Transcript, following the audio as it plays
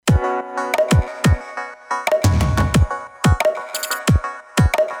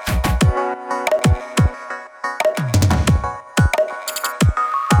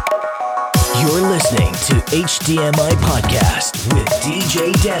HDMI Podcast with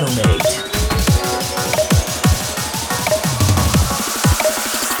DJ Detonate.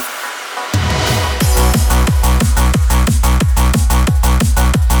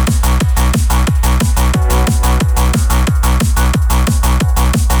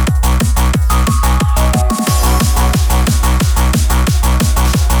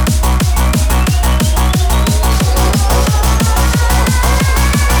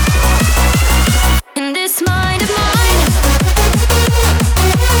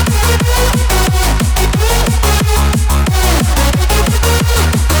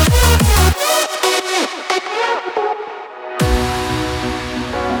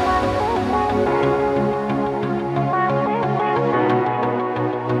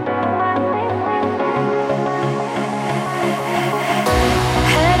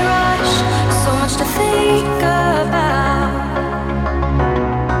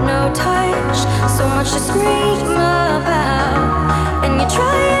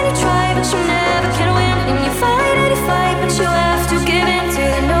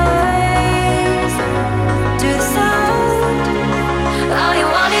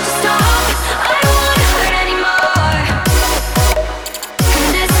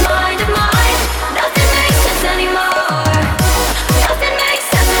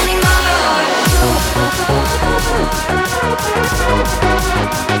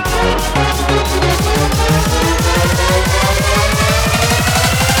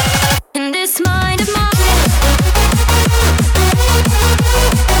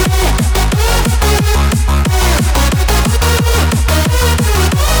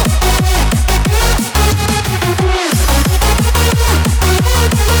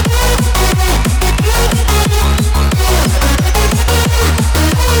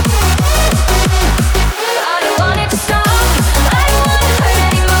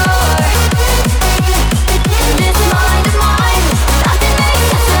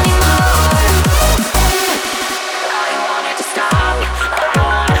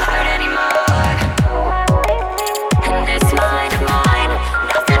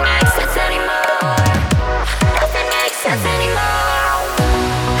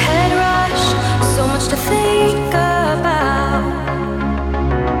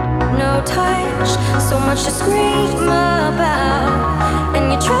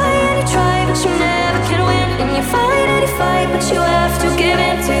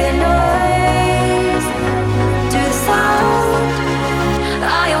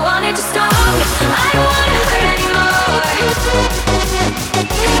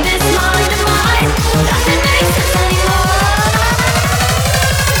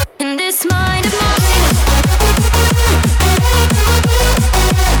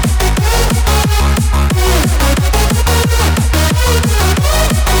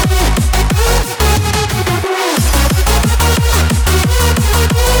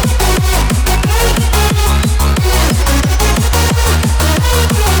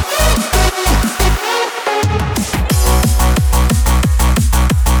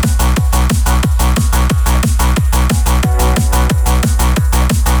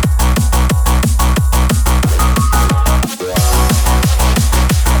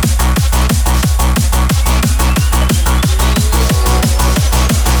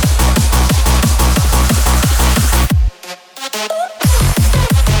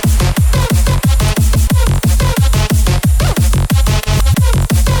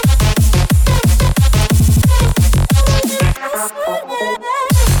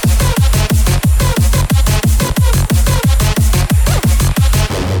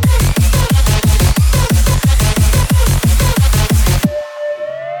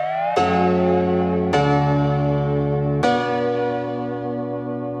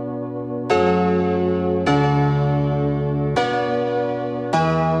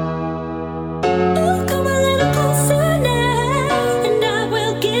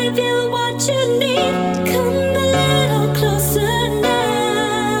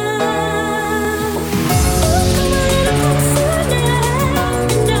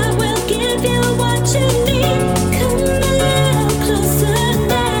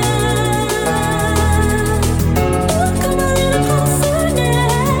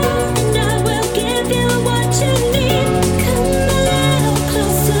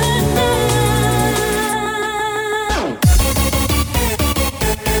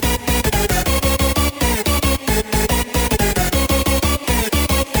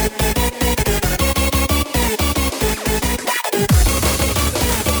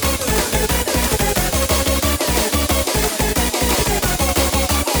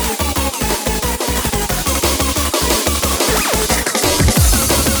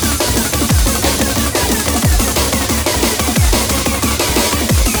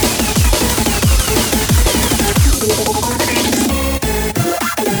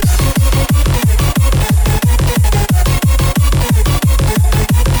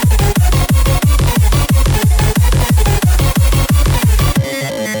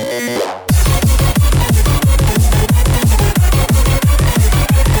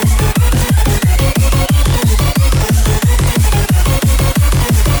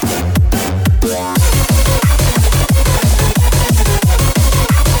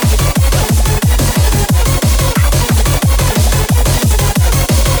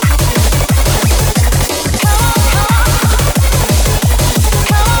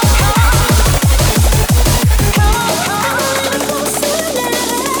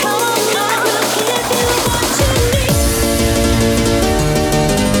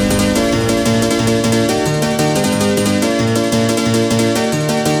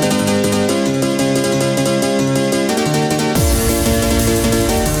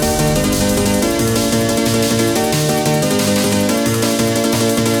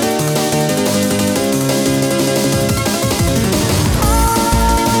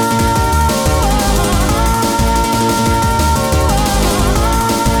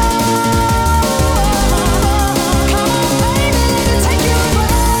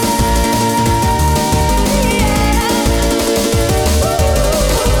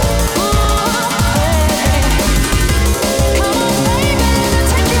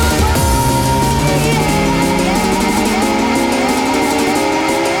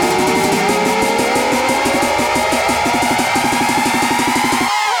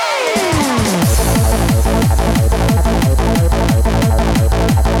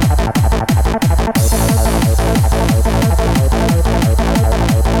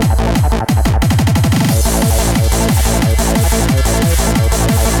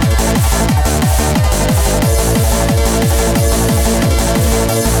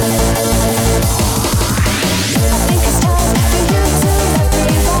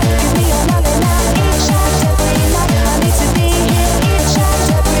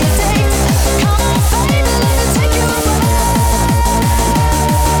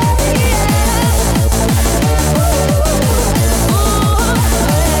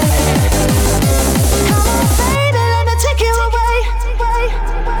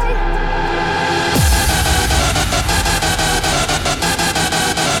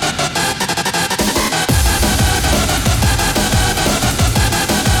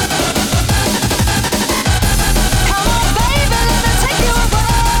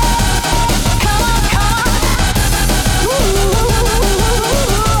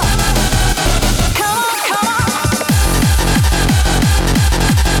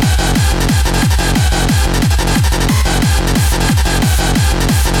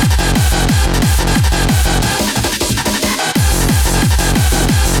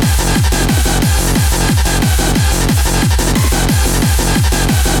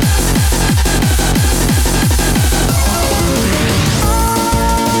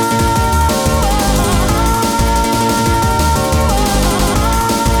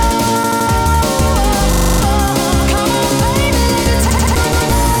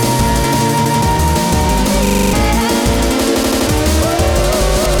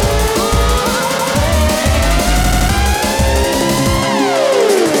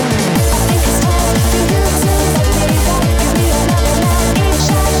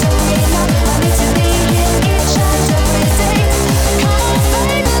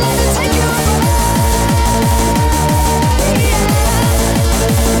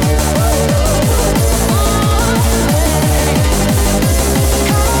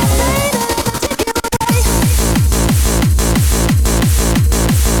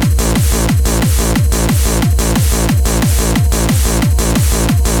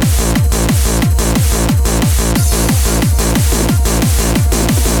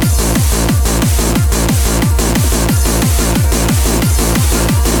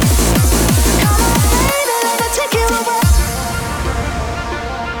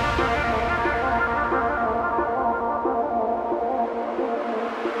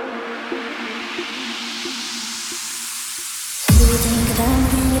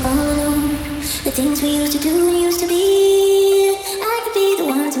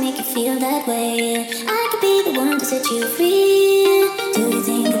 feel that way. I could be the one to set you free. Do you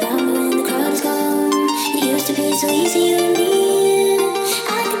think about me when the crowd is gone? It used to be so easy, you and me.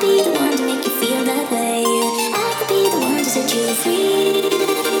 I could be the one to make you feel that way. I could be the one to set you free.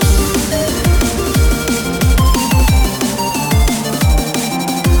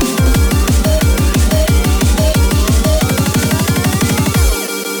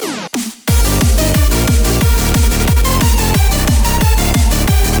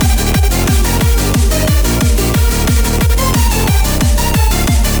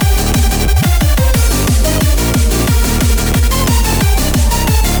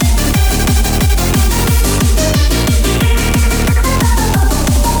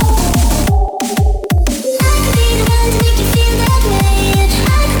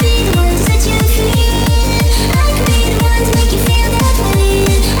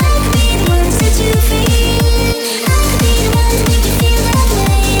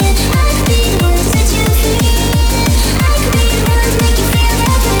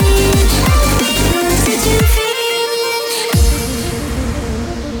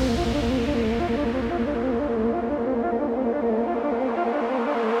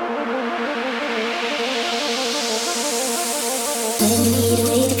 When you need a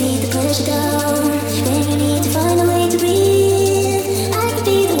way to beat the pressure down, when you need to find a way to breathe, I could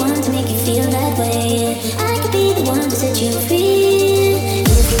be the one to make you feel that way. I could be the one to set you free.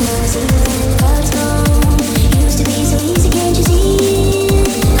 If you wanna see me when the cloud's gone, used to be so easy, can't you see?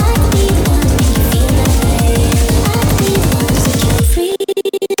 I could be the one to make you feel that way. I could be the one to set you free.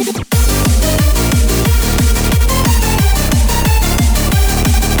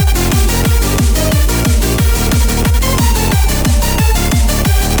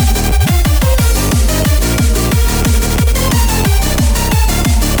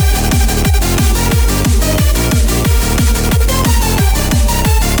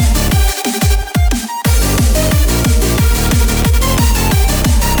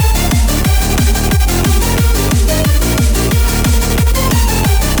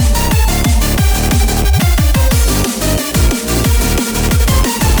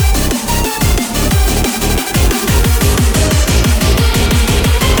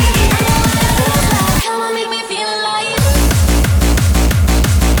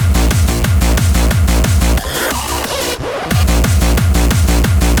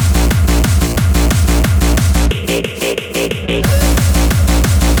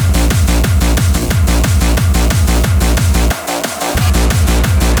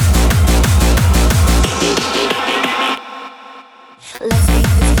 Let's make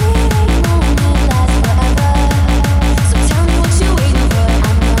this fleeting moment last forever. So tell me what you're waiting for.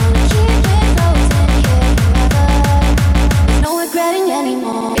 I'm gonna keep it floating here forever. There's no regretting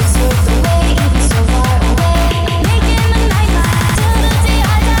anymore. It's worth the wait, even so far away. Making the night last till the day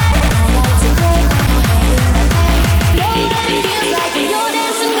I die. I like to break when we're hanging that way. Know what it feels like when you're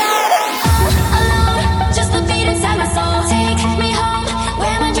dancing back. All alone, just the beat inside my soul. Take me home,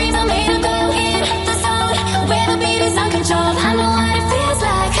 where my dreams are made of gold. In the zone, where the beat is uncontrolled. I know what it feels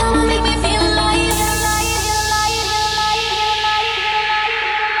like. Come on, make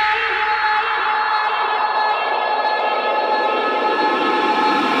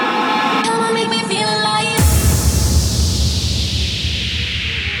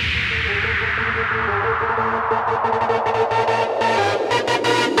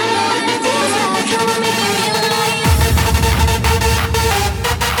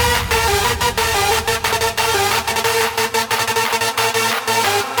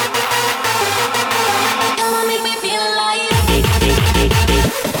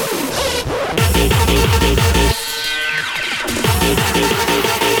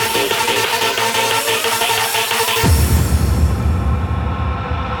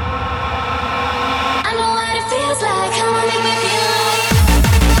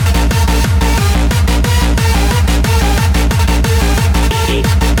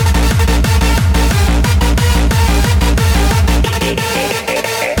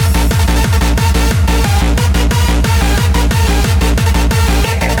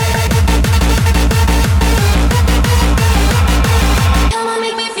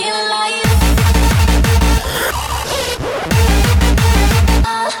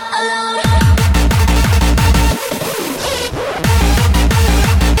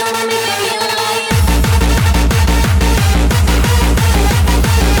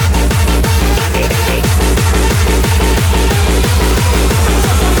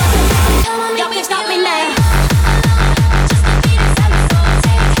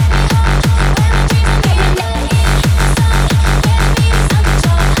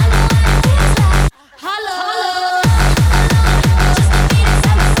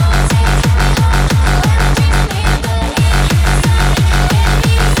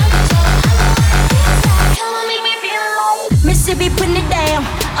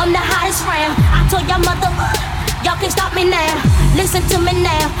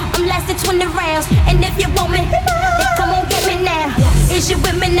I'm lasting 20 rounds. And if you want me, then come on get me now. Is you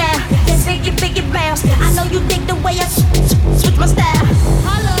with me now? Then biggie, biggie bounce. I know you dig the way I switch my style.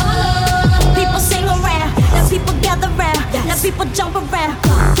 People sing around, now people gather round, now people jump around.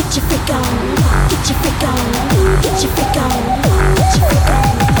 Get your freak on, get your freak on, get your freak on, get your freak on,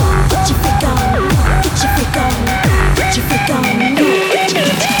 get your freak on, get your freak on, get your freak on, get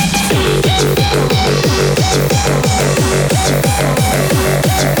your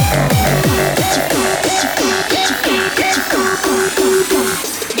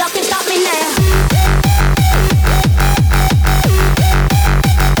y'all can stop me now.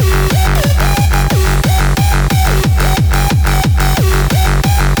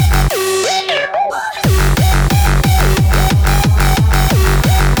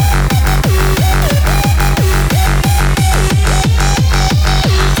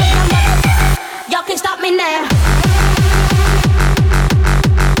 Y'all can stop me now.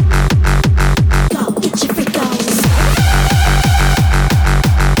 Go, get your freak on.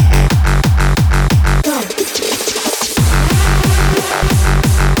 Go, get your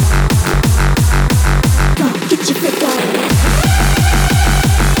go, get your freak on.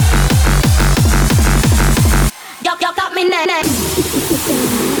 Y'all got me now.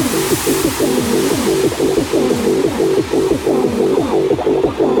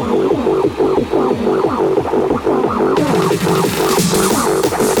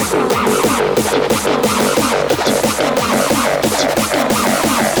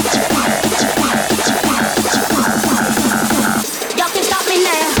 Y'all can stop me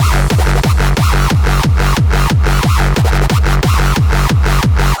now.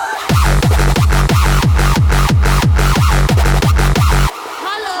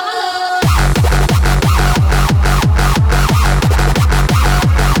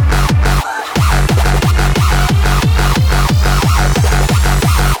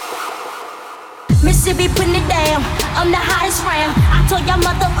 Mississippi putting it down. I'm the hottest round. I told y'all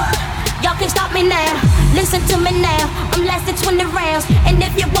mother, y'all can stop me now. Listen to me now. I'm lasting 20 rounds. And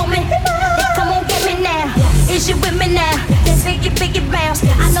if you want me, then come on get me now. Is you with me now? Then biggie, biggie bounce.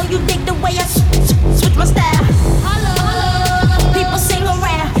 I know you dig the way I switch my style. People sing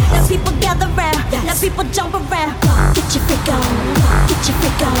around, now people gather round, now people jump around. Get your freak on, get your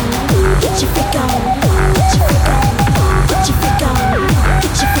freak on, get your freak on, get your freak on, get your freak on, get your freak on,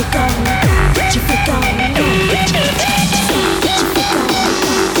 get your freak on, get your freak on, get your freak on, get your freak on, get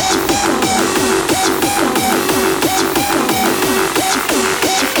your freak on, get your freak on,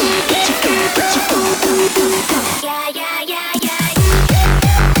 get your freak on, get your freak on, get your freak on. Yeah, yeah, yeah, yeah.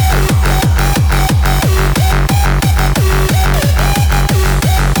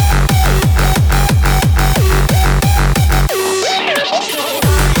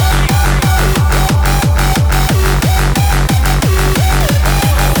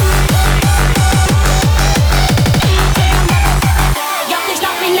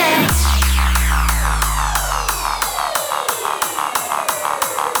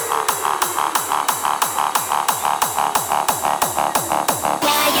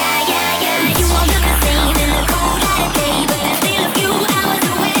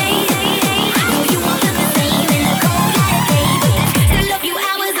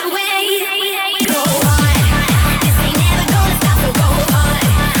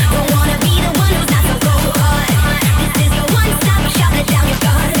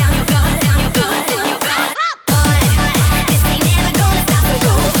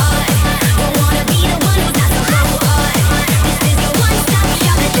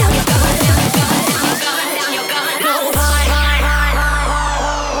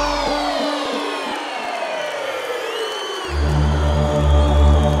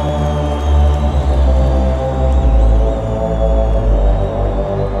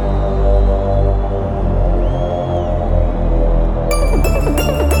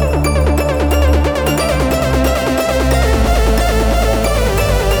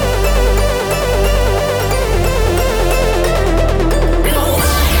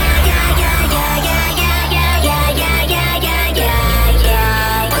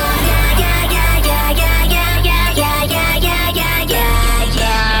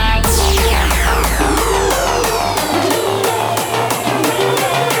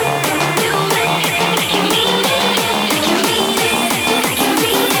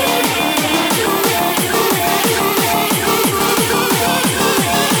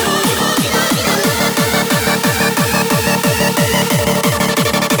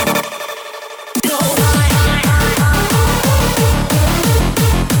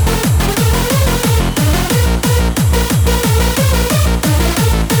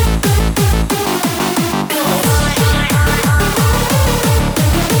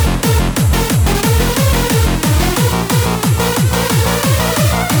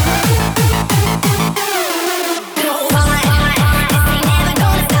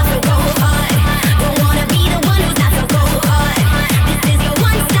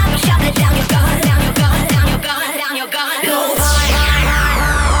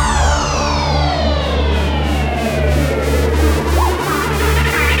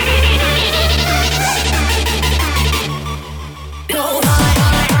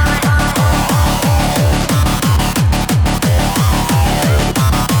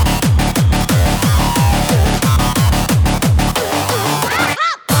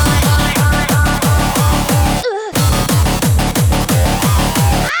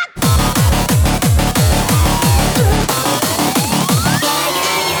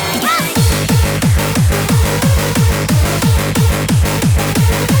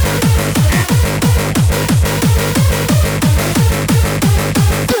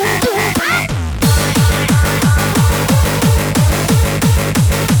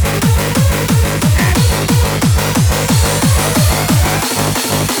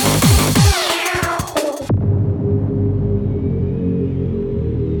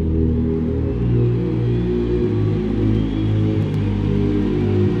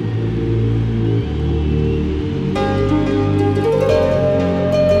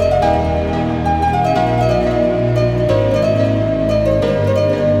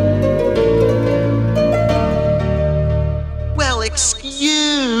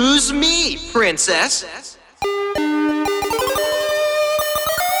 princess.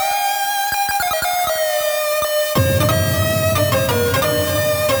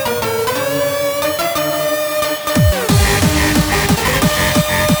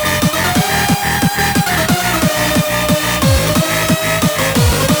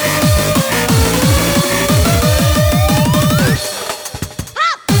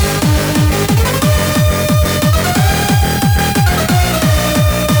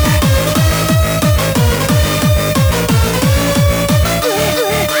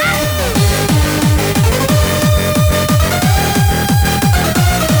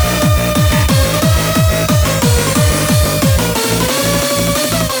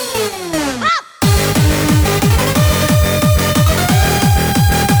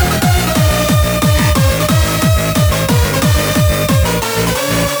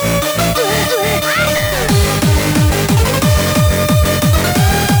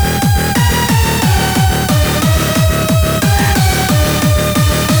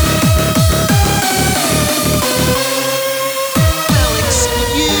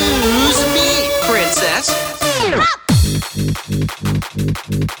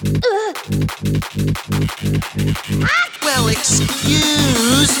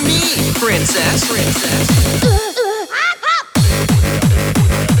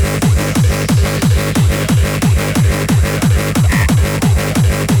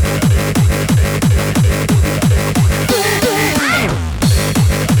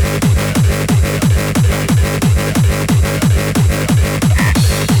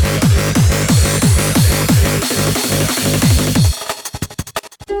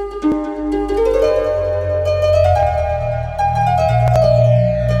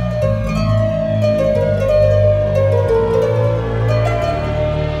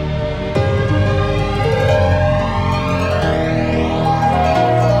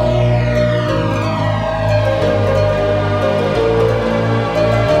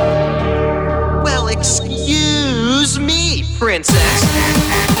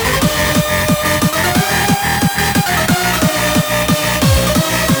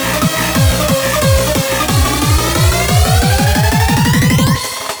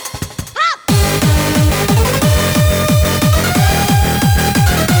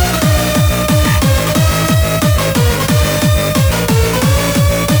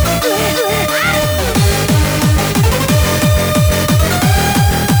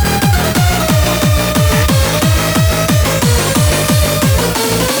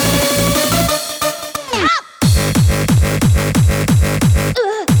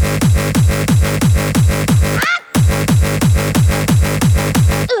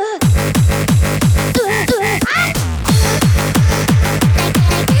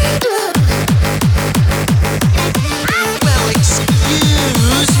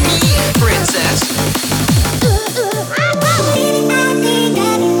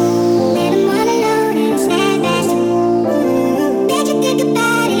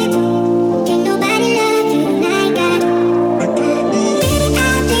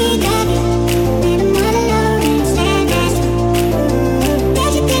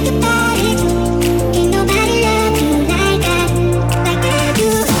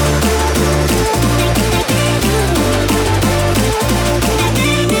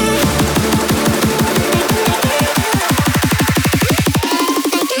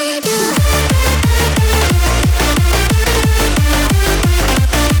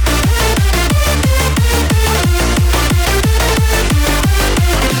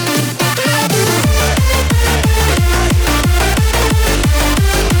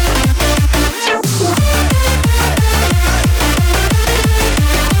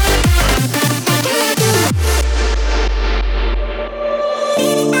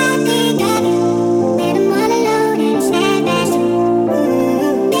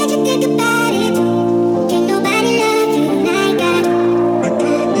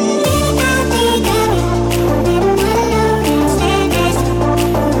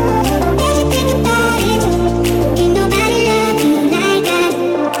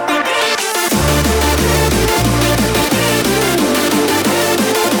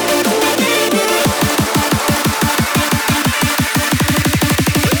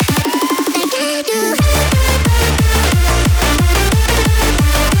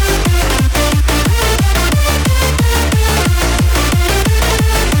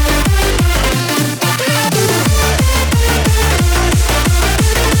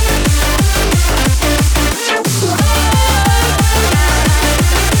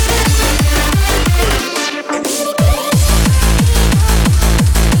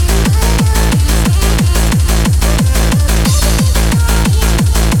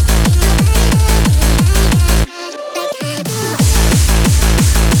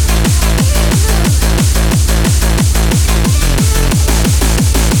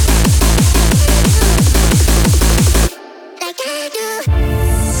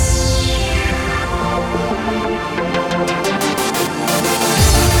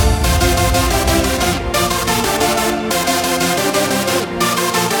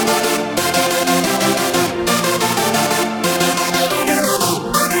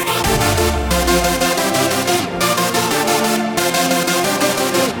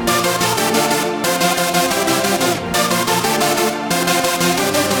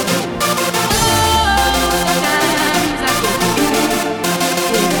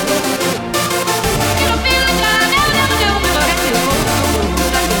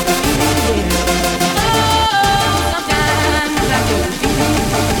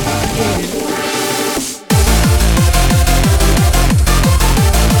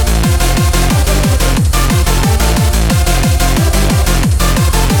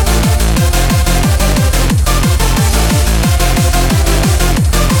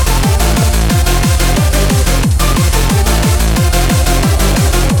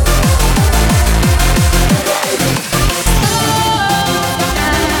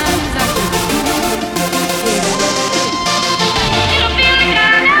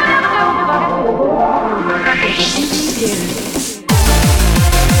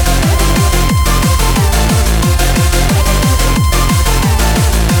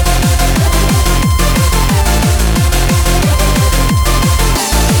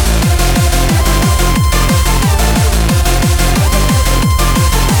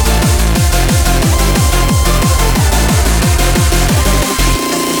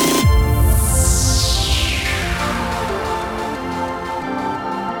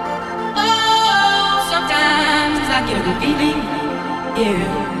 get a good feeling, yeah.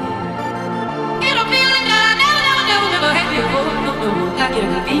 Get a feeling that I never had before, no. I get a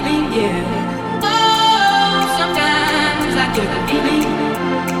good feeling, yeah. Oh, sometimes I get a good feeling,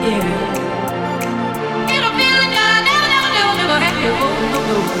 yeah. Get a feeling that I never had before,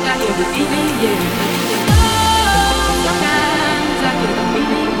 no. I get a good feeling, yeah. Oh, sometimes I get a good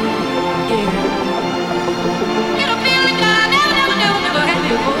feeling, yeah. Get a feeling that I never had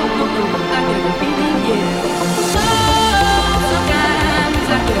before, no. I get a good feeling, yeah. Sometimes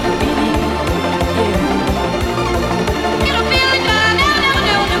I get a feeling, yeah. Get a feeling that I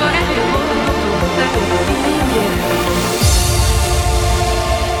never had before. I get a feeling, yeah.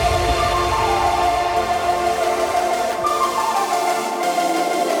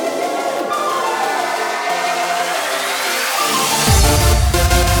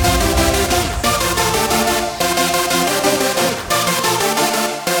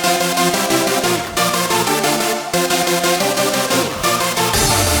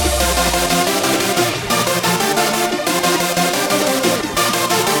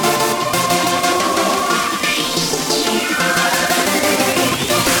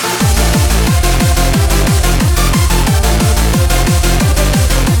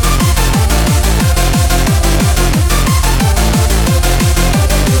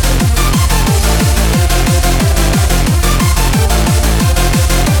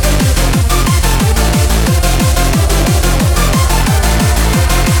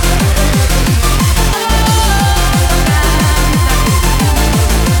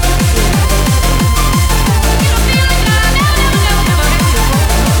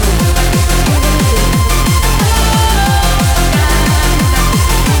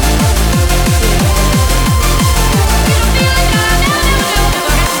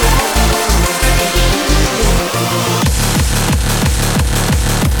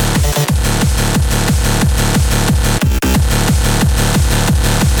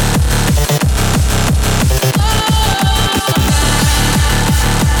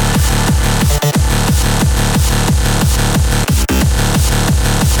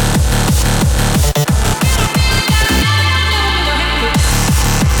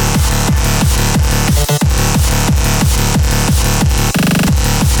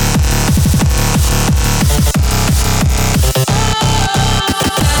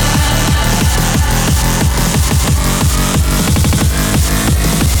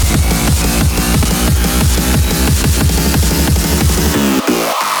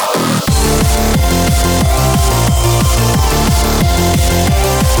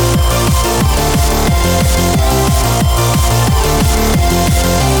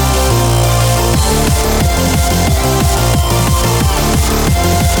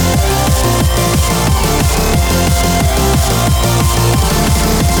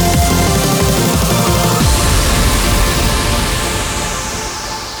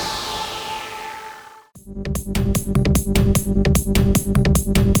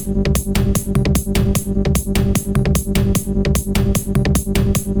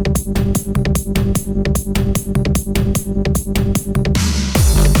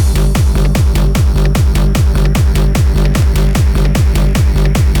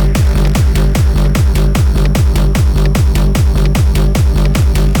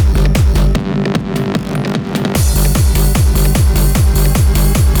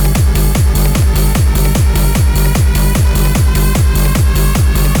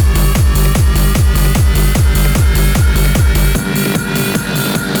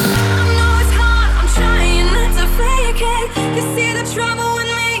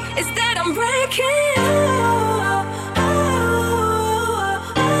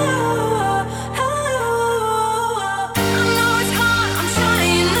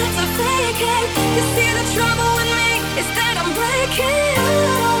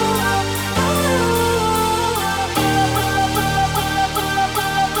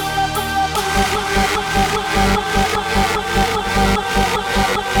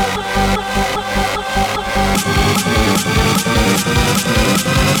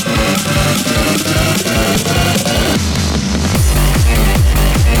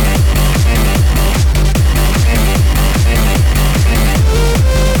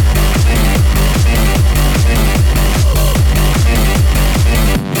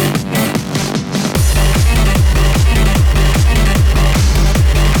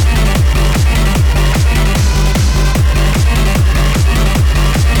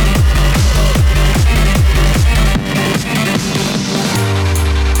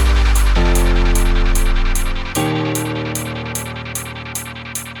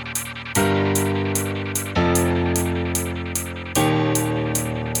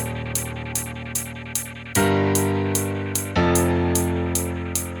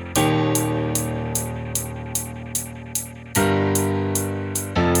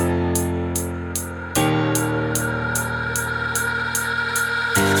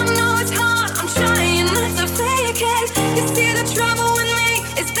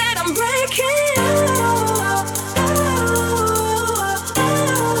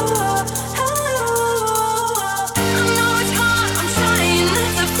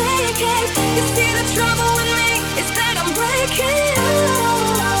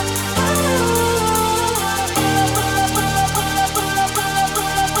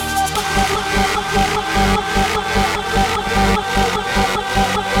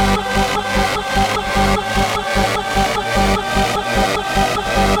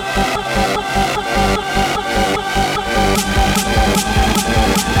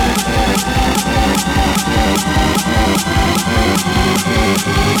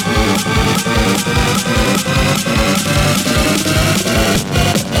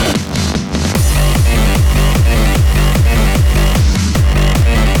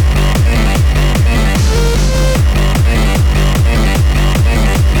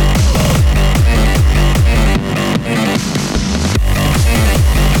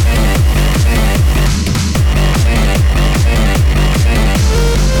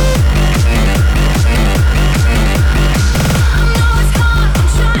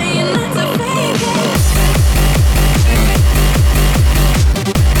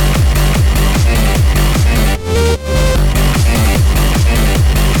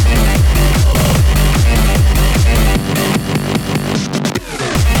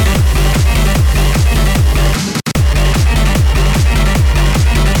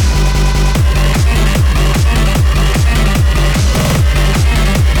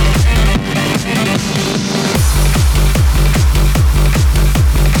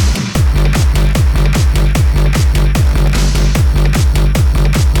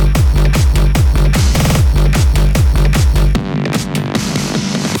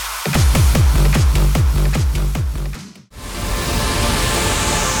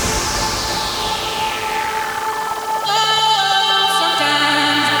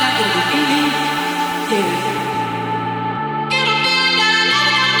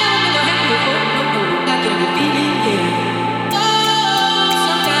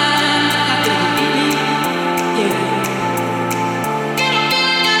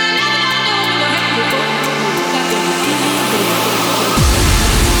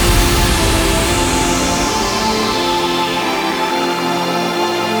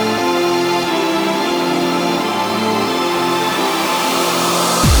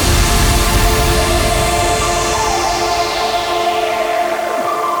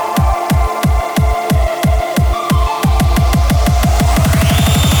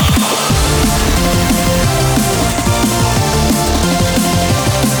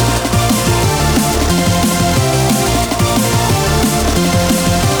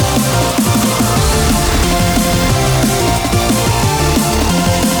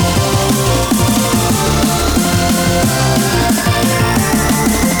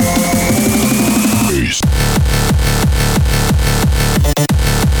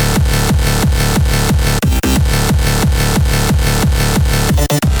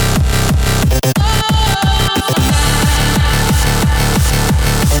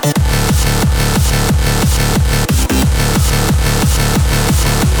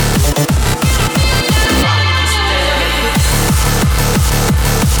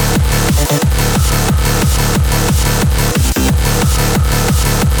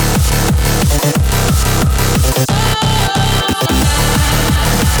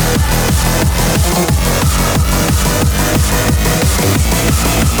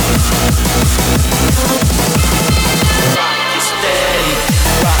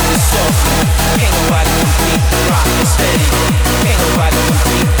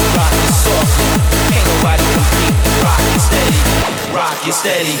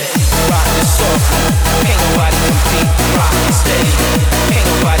 steady, rock it softly. Can't nobody compete, rock it steady. Can't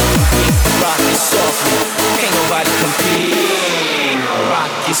nobody compete, rock it softly. Can't nobody compete,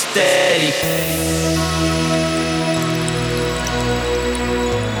 rock it steady.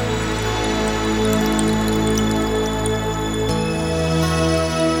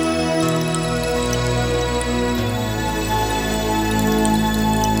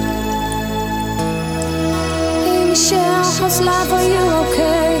 Michelle, how's life? Are you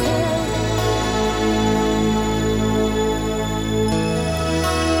okay?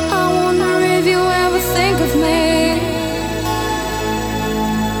 I wonder if you ever think of me.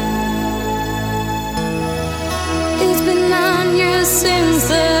 It's been 9 years since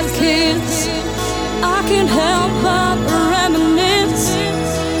that kiss. I can't help but reminisce.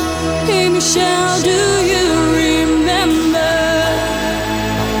 Hey Michelle, do you remember?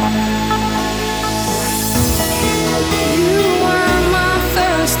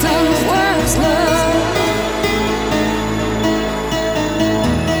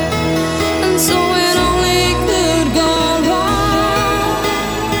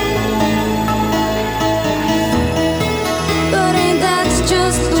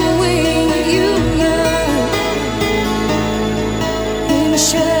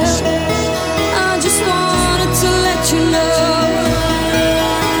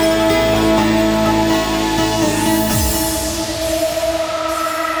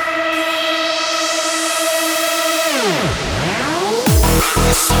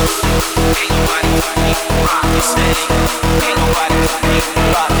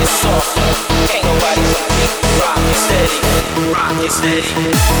 Steady,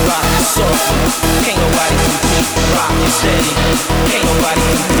 rock it softly. Can't nobody compete, rock it steady. Can't nobody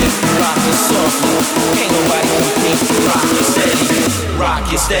compete, rock it softly. Can't nobody compete, rock it steady, rock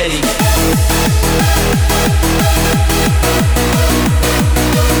it steady.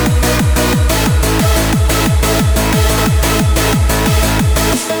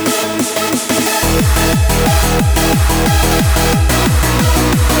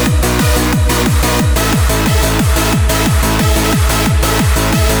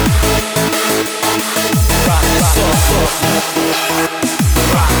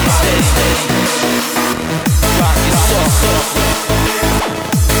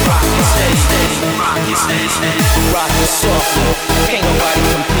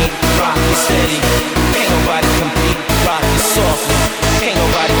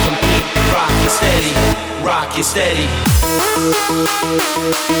 Steady.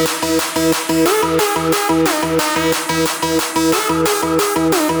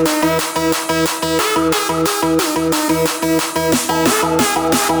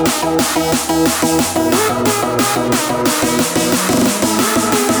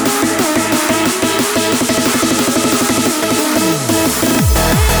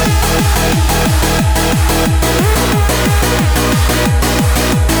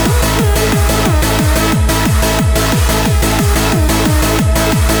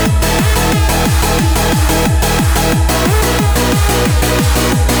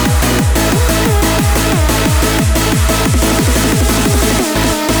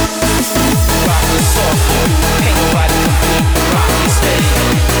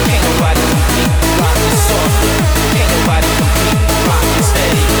 Ain't nobody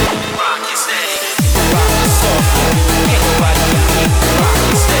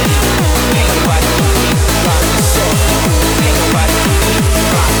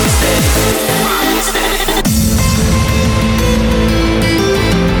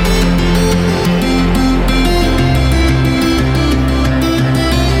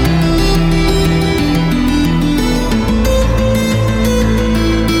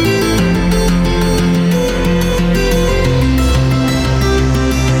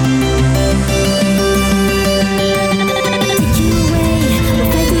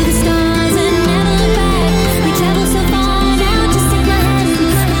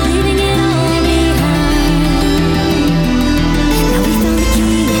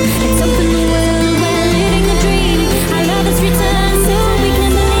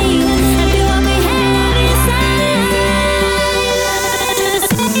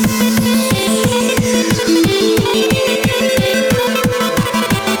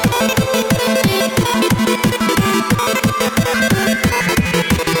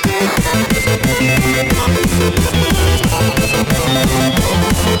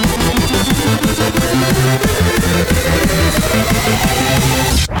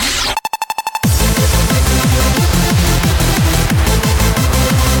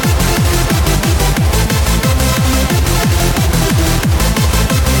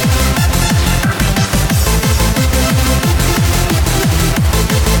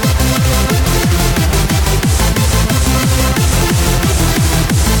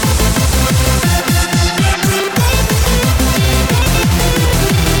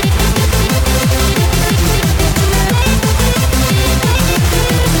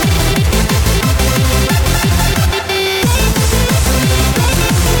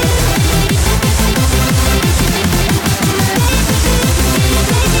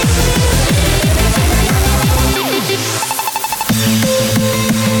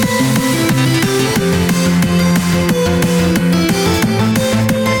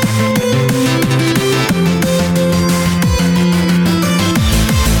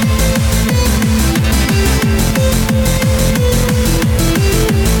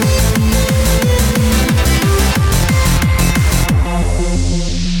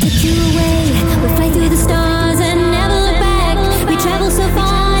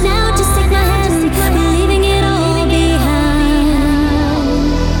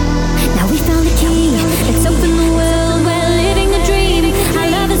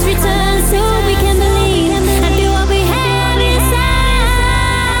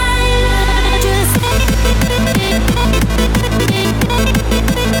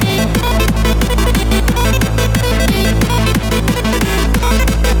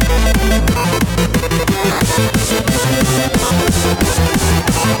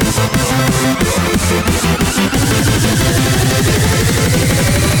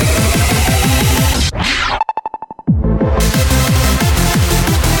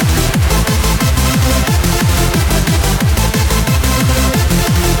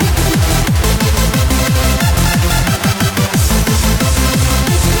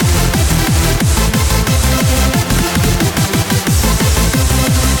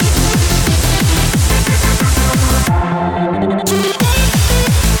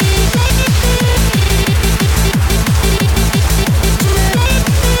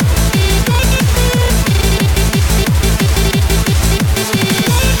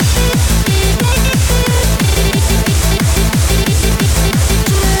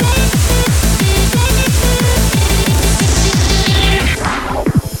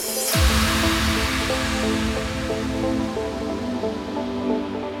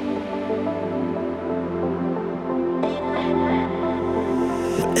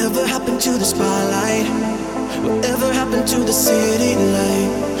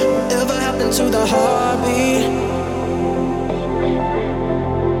to the heartbeat.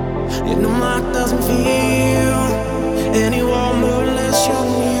 You know my heart doesn't feel any warmer unless you're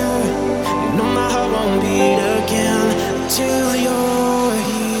near. You know my heart won't beat again until you're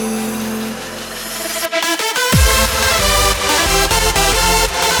here.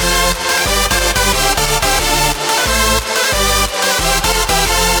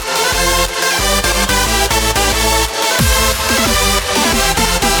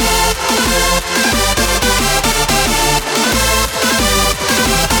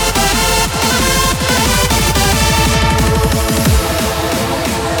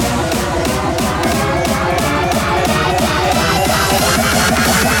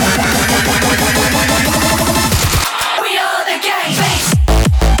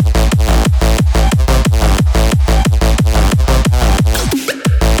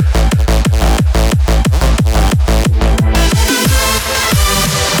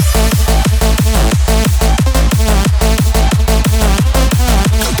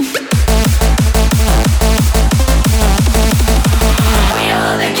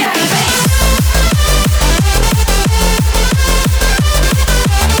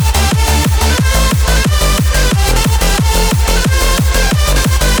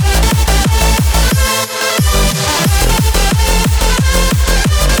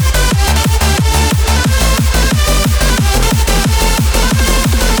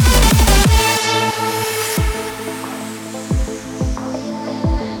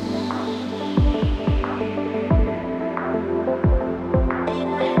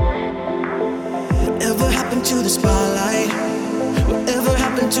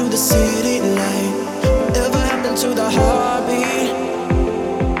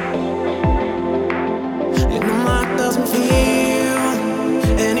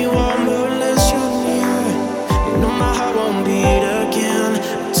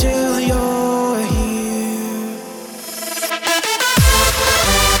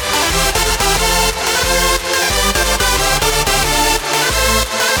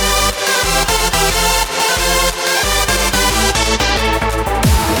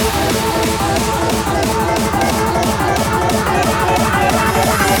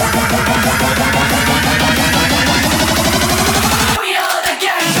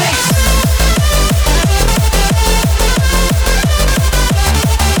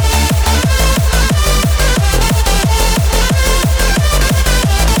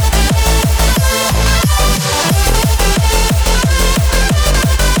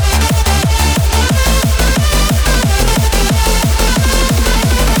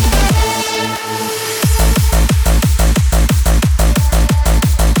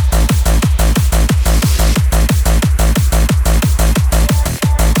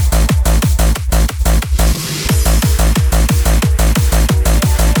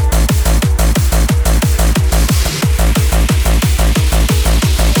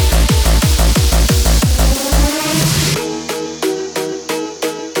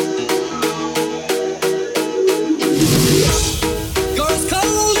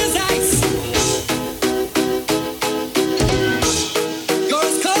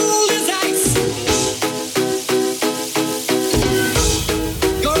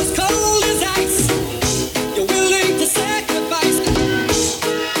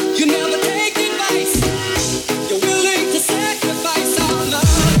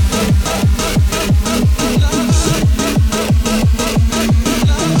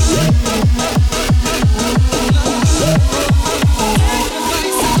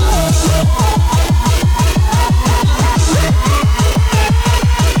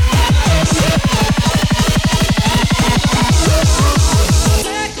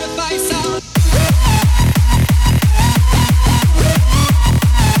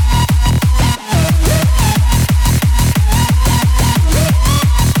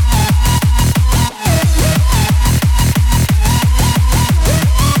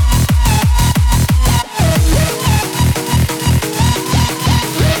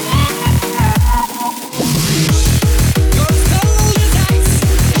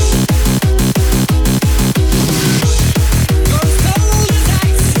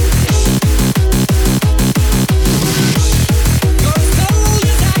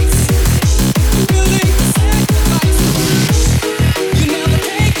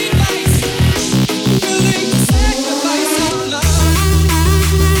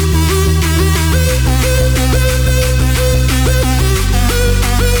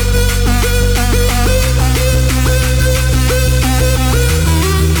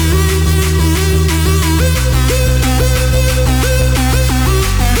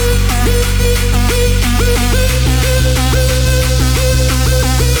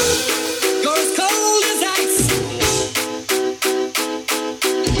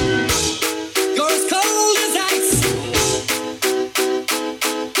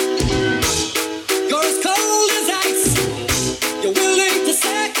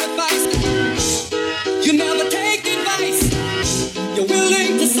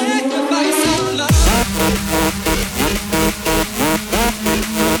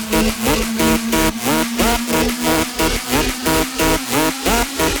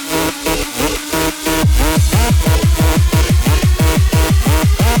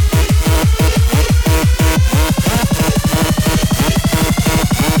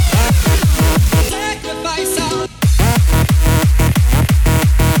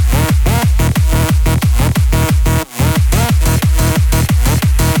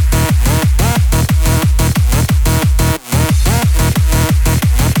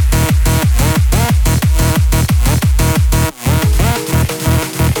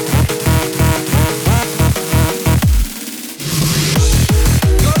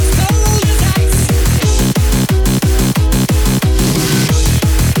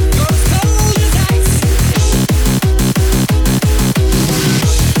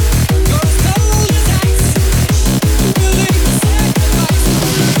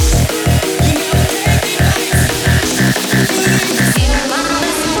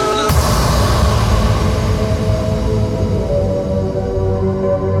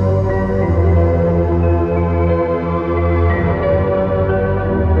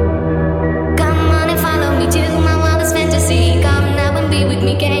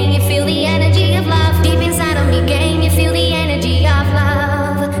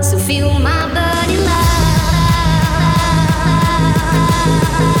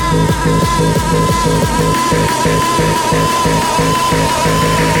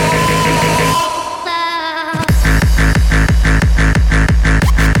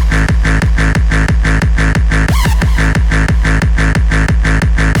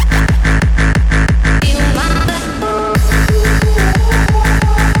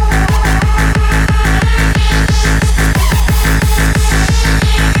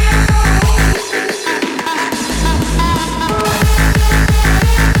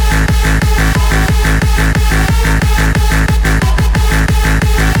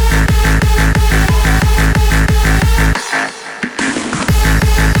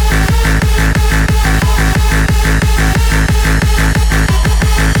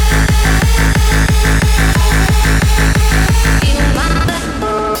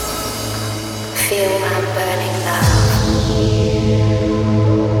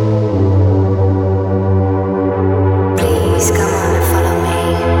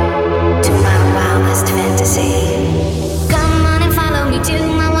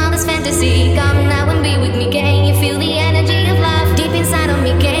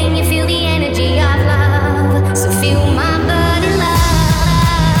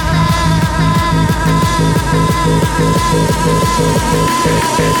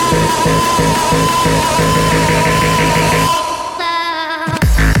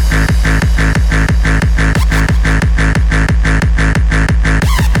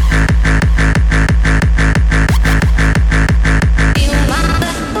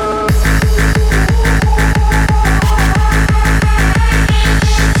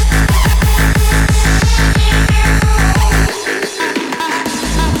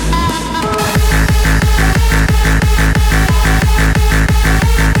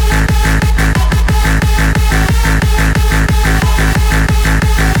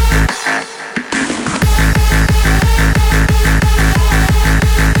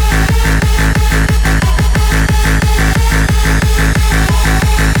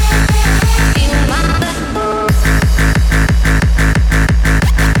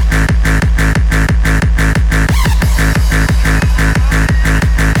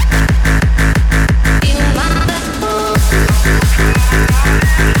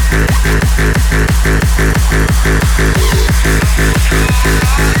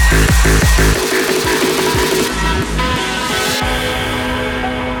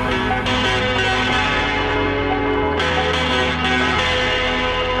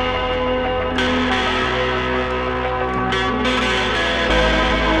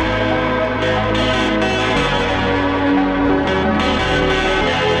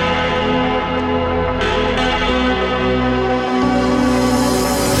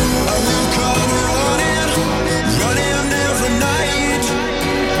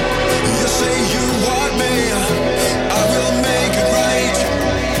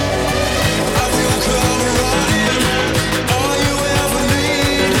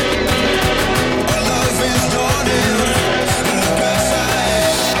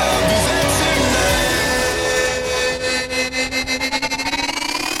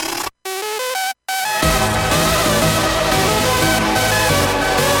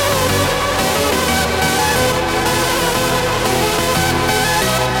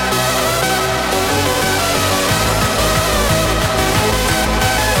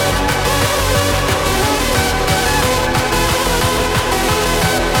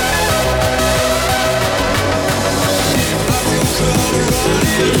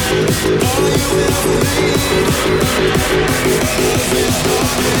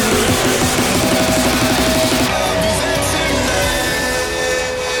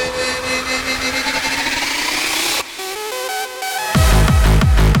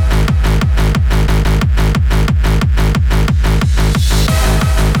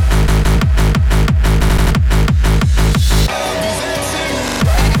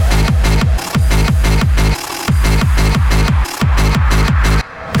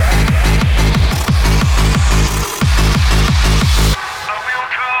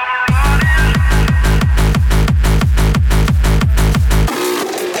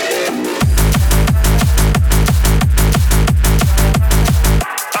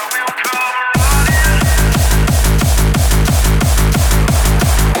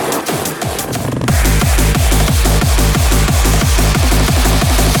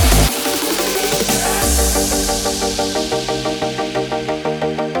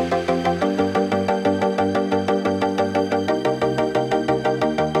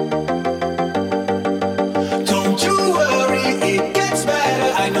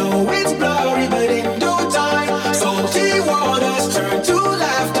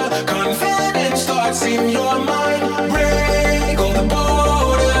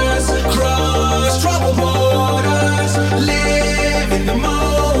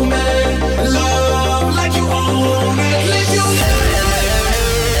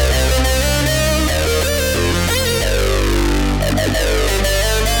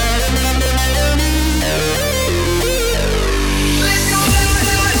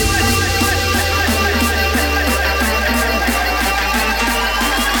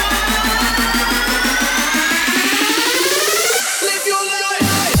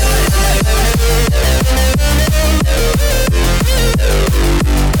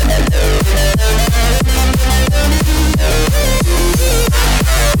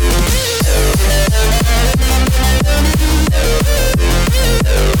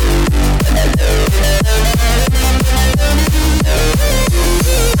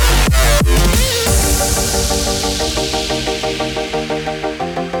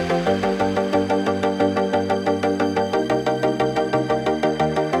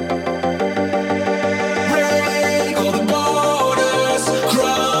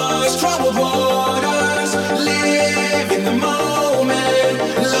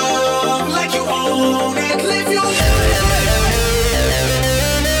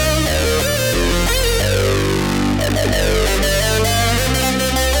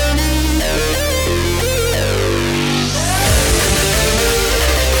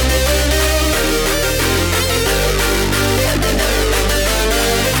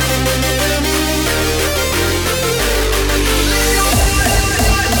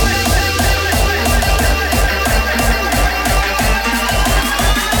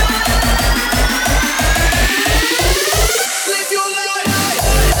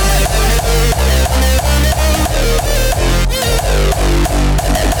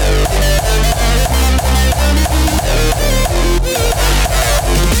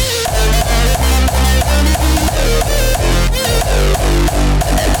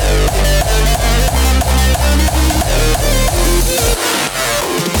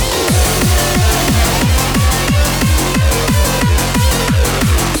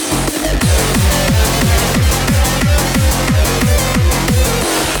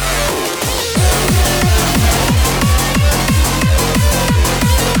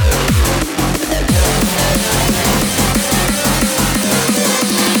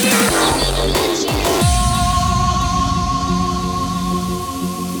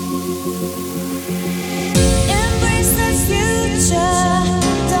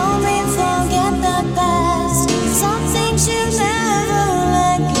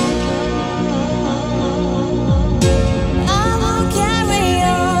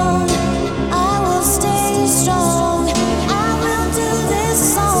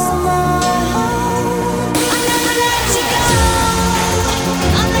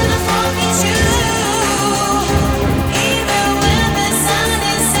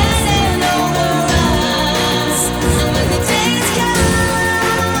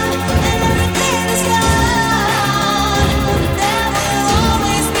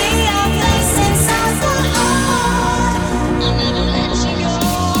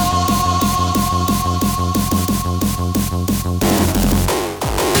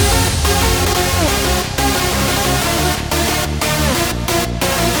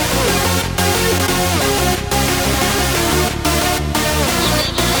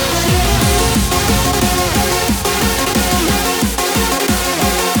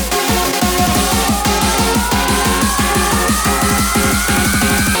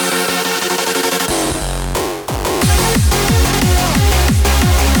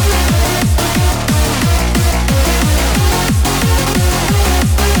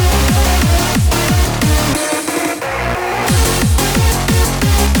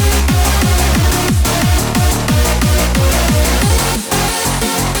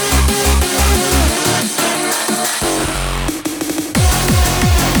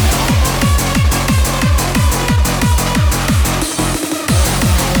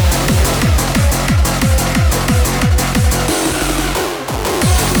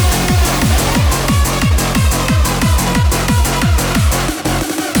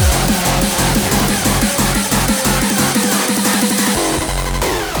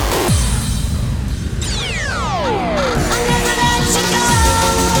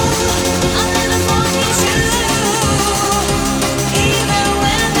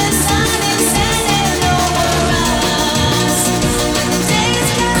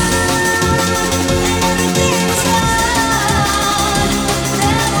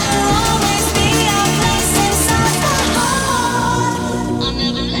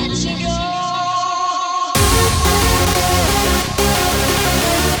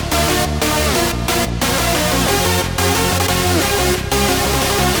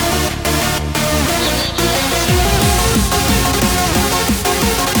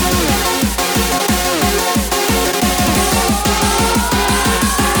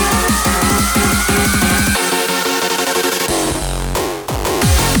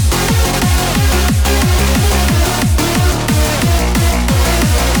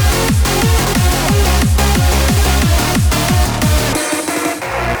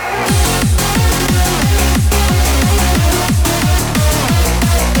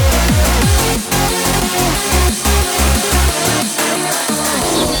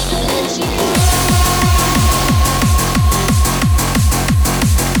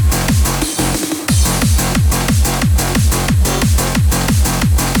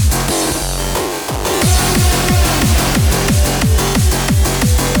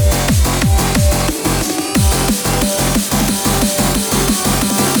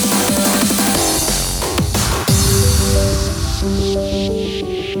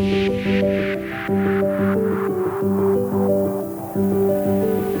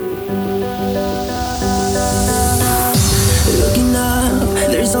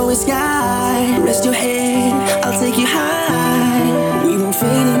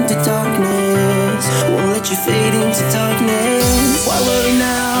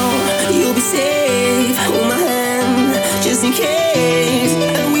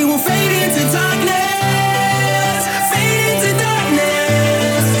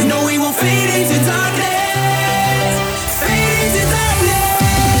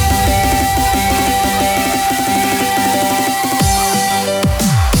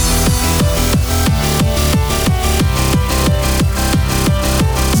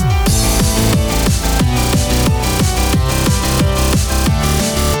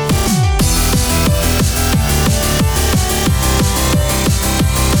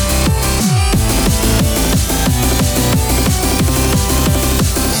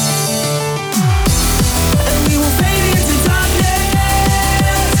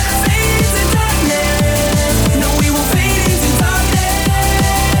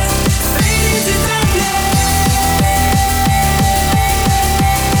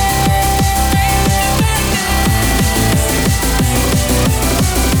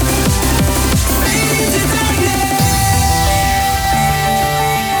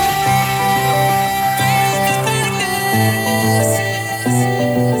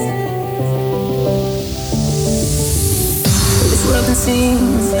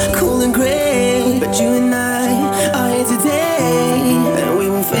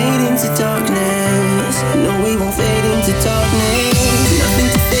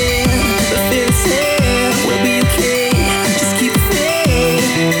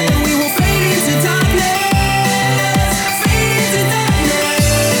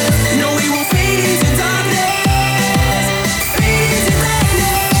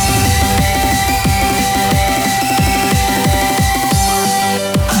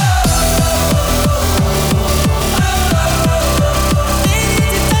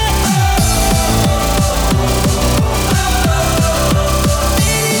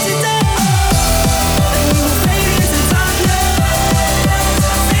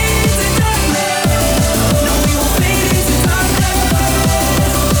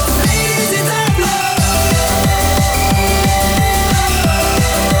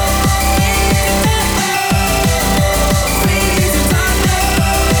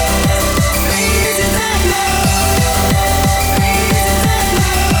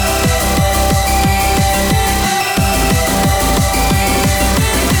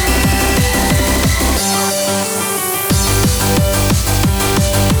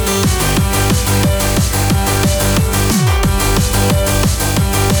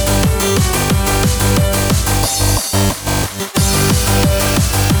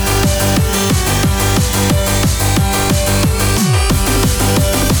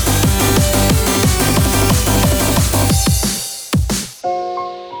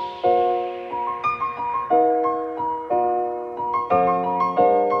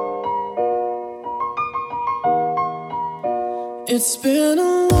 It's been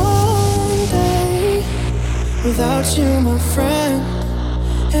a long day without you, my friend,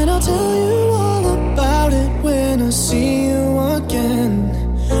 and I'll tell you all about it when I see you again.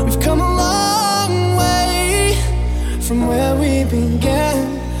 We've come a long way from where we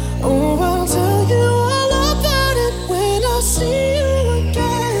began. Oh, I'll tell you all about it when I see you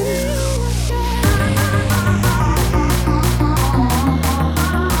again.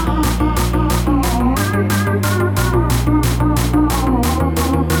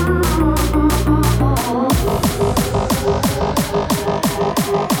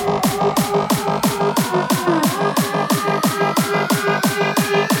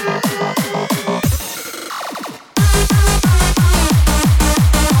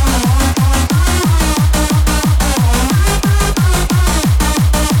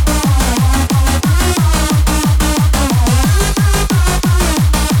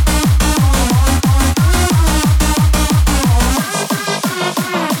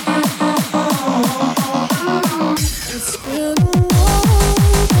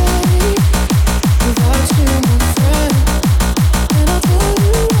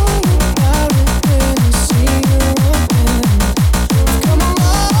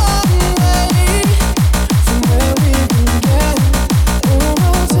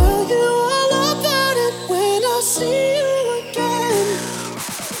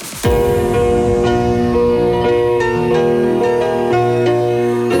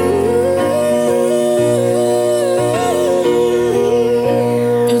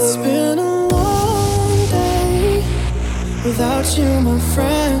 Without you, my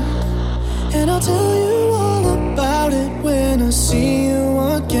friend, and I'll tell you all about it when I see you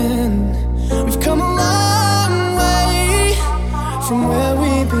again. We've come a long way from where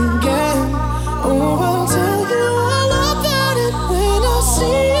we began. Oh, I'll tell you all about it when I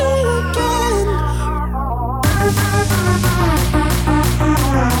see you again.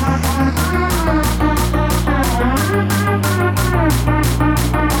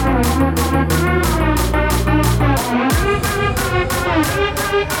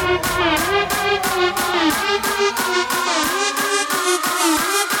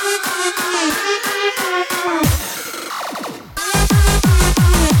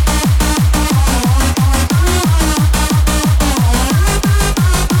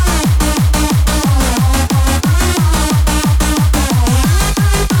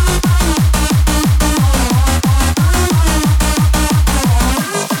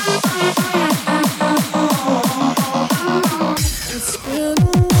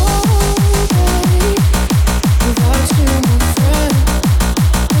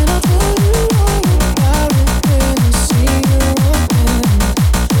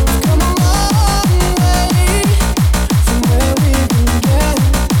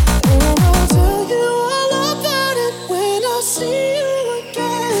 See you.